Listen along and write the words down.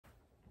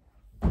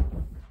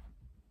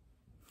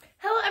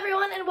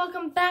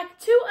welcome back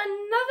to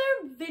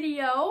another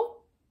video.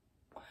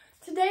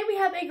 Today we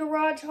have a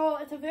garage haul.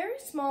 It's a very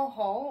small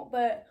haul,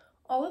 but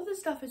all of the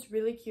stuff is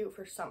really cute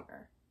for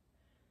summer.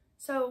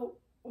 So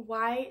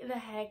why the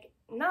heck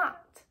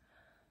not?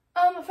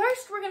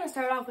 First we're gonna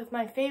start off with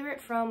my favorite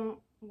from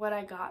what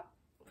I got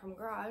from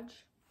garage.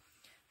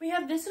 We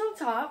have this little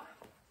top,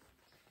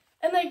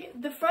 and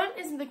like the front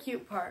isn't the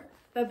cute part,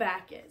 the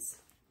back is.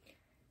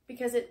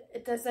 Because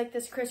it does like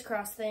this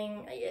crisscross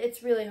thing.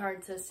 It's really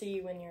hard to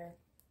see when you're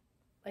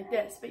like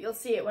this, but you'll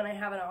see it when I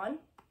have it on.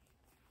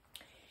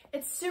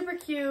 It's super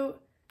cute,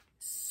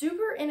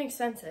 super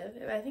inexpensive.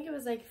 I think it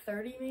was like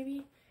 30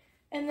 maybe.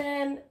 And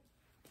then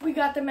we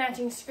got the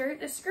matching skirt.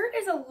 The skirt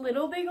is a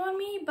little big on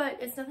me, but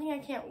it's nothing I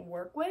can't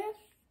work with.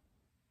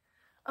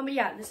 But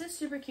yeah, this is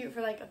super cute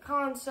for like a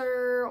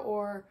concert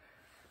or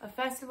a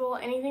festival,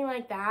 anything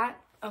like that.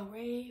 A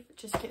rave,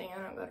 just kidding,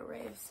 I don't go to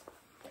raves.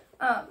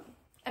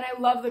 And I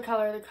love the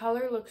color. The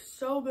color looks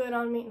so good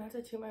on me. Not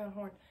to toot my own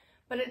horn,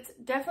 but it's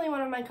definitely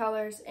one of my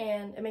colors,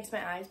 and it makes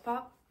my eyes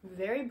pop.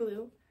 Very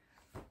blue.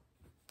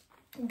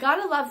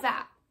 Gotta love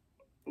that.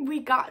 We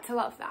got to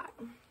love that.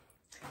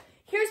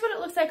 Here's what it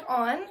looks like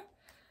on.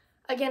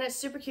 Again, it's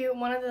super cute.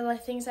 One of the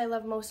things I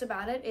love most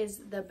about it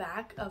is the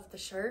back of the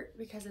shirt,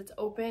 because it's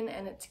open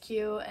and it's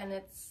cute and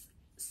it's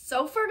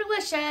so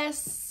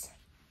delicious.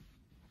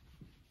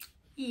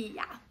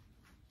 Yeah.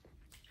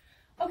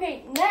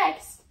 Okay,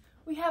 next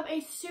we have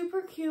a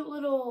super cute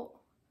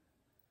little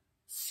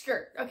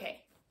skirt.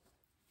 Okay.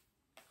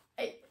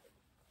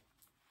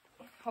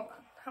 Hold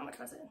on. How much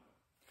was it?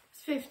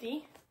 It's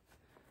 50.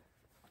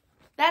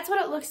 That's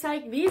what it looks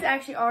like. These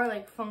actually are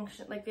like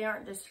function, like they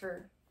aren't just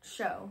for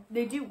show.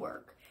 They do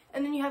work.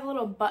 And then you have a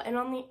little button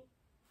on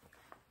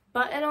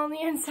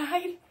the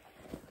inside.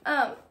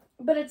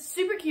 But it's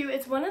super cute.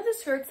 It's one of the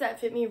skirts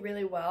that fit me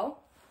really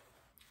well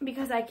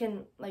because I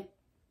can like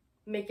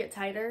make it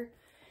tighter.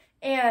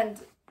 And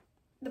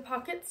the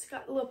pockets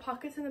got little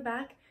pockets in the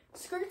back.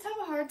 Skirts have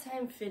a hard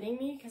time fitting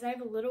me because I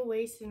have a little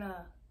waist and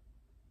a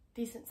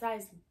decent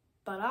sized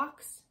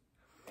buttocks.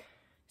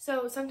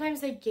 So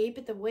sometimes they gape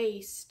at the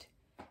waist,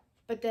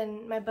 but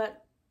then my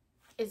butt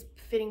is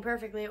fitting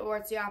perfectly, or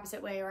it's the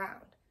opposite way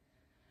around.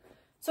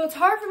 So it's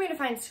hard for me to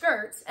find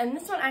skirts, and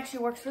this one actually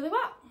works really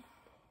well.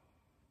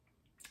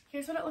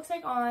 Here's what it looks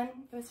like on.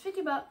 It was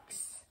 50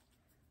 bucks.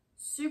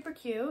 Super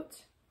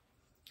cute.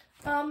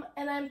 And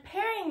I'm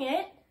pairing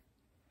it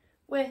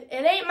with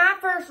It Ain't My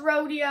First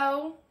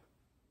Rodeo.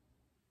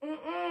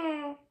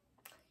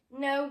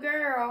 No,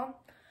 girl.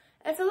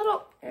 It's a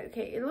little,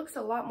 okay, it looks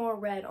a lot more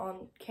red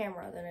on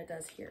camera than it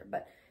does here,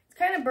 but it's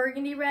kind of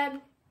burgundy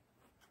red.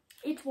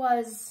 It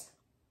was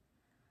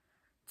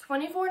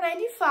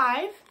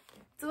 $24.95.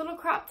 It's a little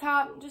crop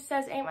top. It just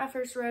says Ain't My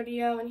First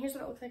Rodeo, and here's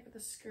what it looks like with the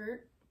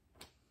skirt.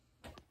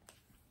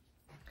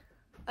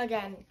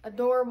 Again,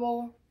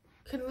 adorable.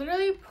 Could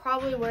literally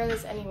probably wear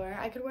this anywhere.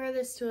 I could wear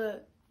this to a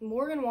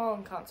Morgan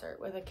Wallen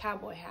concert with a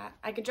cowboy hat.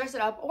 I could dress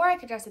it up, or I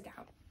could dress it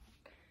down.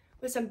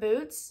 With some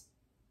boots,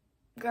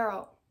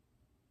 girl,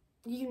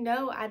 you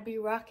know I'd be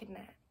rocking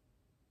that.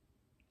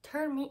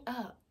 Turn me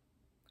up.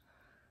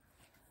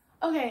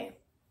 Okay.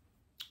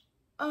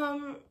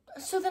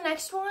 So the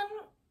next one,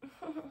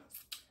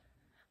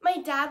 my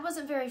dad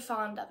wasn't very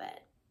fond of it.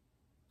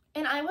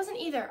 And I wasn't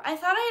either. I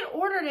thought I had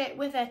ordered it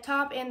with a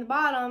top and the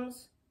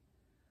bottoms.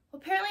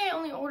 Well, apparently I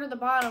only ordered the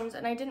bottoms,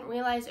 and I didn't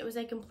realize it was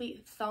a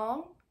complete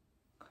thong.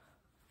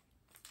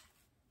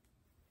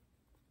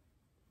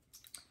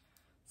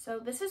 So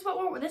this is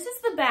what this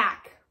is the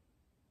back.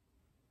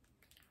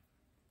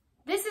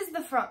 This is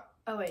the front.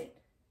 Oh wait,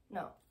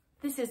 no,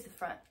 this is the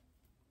front.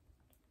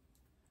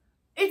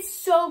 It's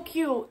so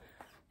cute.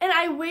 And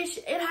I wish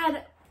it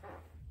had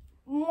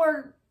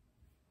more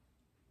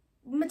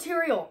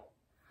material,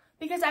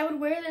 because I would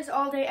wear this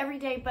all day, every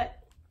day, but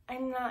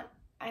I'm not,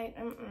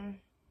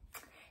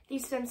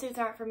 These swimsuits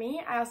aren't for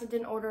me. I also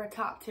didn't order a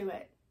top to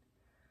it.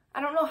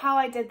 I don't know how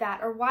I did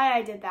that or why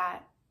I did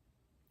that,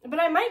 but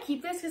I might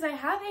keep this because I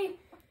have a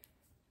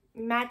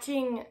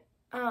matching,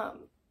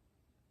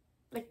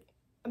 like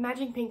a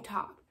matching pink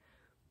top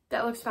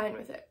that looks fine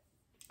with it.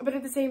 But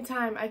at the same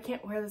time, I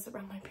can't wear this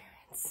around my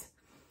parents.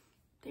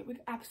 They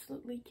would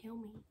absolutely kill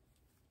me.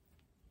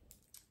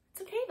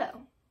 It's okay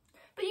though.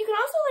 But you can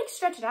also like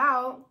stretch it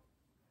out.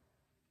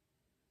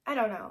 I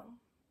don't know.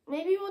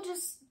 Maybe we'll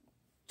just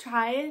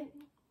try it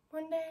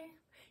one day.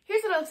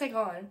 Here's what it looks like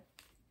on.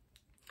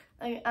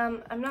 Like,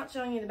 I'm not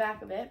showing you the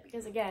back of it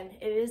because again,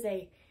 it is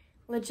a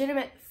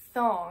legitimate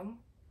thong.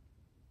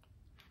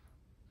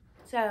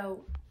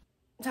 So,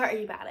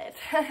 sorry about it.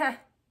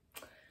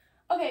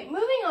 Okay,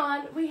 moving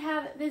on, we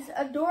have this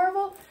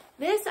adorable,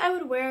 this I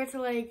would wear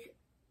to like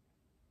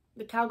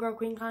the Cowgirl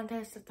Queen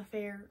contest at the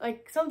fair,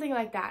 like something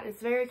like that.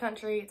 It's very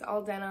country, it's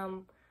all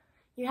denim.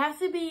 You have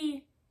to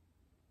be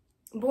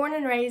born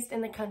and raised in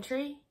the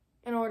country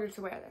in order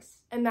to wear this,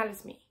 and that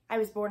is me. I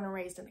was born and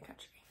raised in the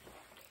country.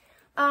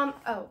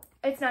 Oh,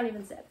 it's not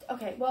even zipped.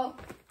 Okay, well,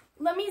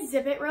 let me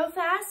zip it real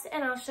fast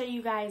and I'll show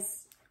you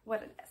guys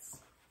what it is.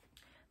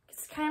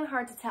 It's kind of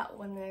hard to tell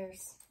when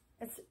there's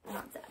It's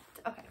not zipped.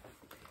 Okay.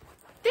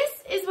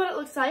 This is what it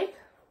looks like.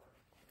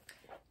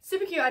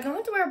 Super cute. I don't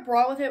have to wear a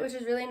bra with it, which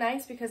is really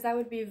nice because that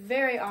would be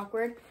very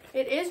awkward.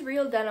 It is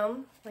real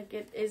denim, like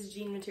it is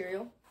jean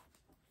material.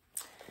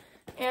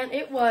 And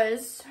it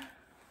was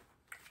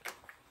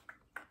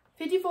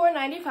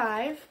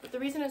 $54.95, but the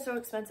reason it's so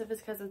expensive is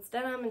because it's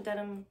denim, and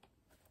denim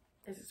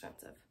is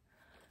expensive.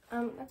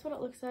 That's what it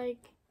looks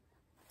like.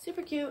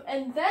 Super cute.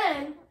 And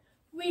then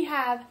we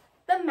have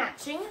the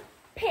matching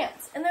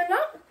pants, and they're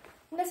not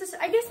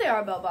necessarily, I guess they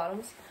are bell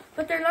bottoms,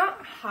 but they're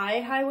not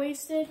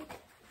high-waisted.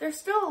 They're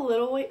still a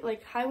little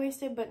like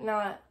high-waisted, but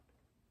not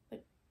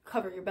like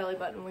cover your belly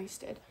button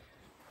waisted.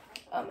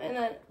 And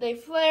then they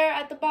flare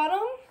at the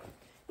bottom.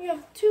 You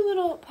have two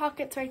little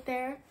pockets right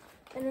there,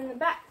 and in the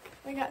back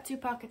we got two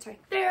pockets right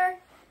there.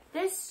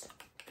 This,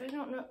 I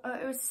don't know,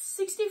 it was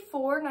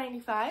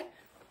 $64.95.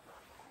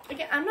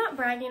 Again, I'm not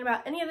bragging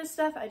about any of this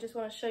stuff. I just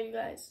want to show you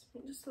guys,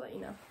 just to let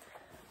you know.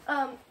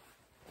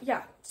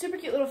 Yeah, super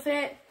cute little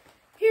fit.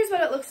 Here's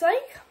what it looks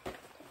like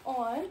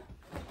on.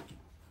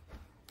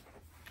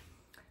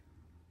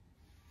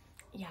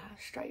 Yeah,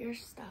 strut your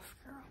stuff,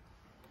 girl.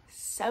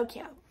 So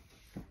cute.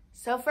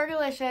 So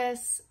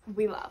Fergalicious.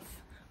 We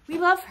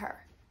love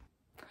her.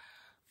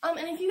 And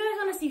if you guys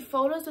want to see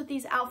photos with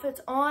these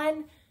outfits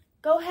on,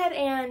 go ahead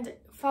and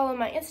follow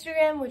my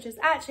Instagram, which is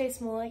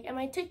 @ShaeSmolik, and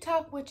my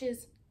TikTok, which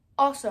is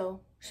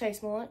also Shae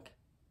Smolik.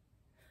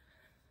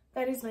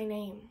 That is my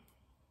name.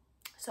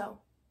 So,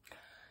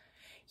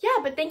 yeah,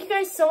 but thank you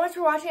guys so much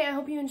for watching. I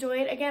hope you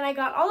enjoyed. Again, I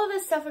got all of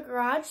this stuff at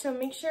Garage, so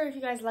make sure if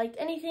you guys liked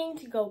anything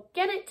to go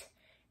get it.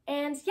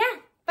 And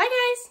yeah, bye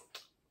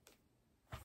guys!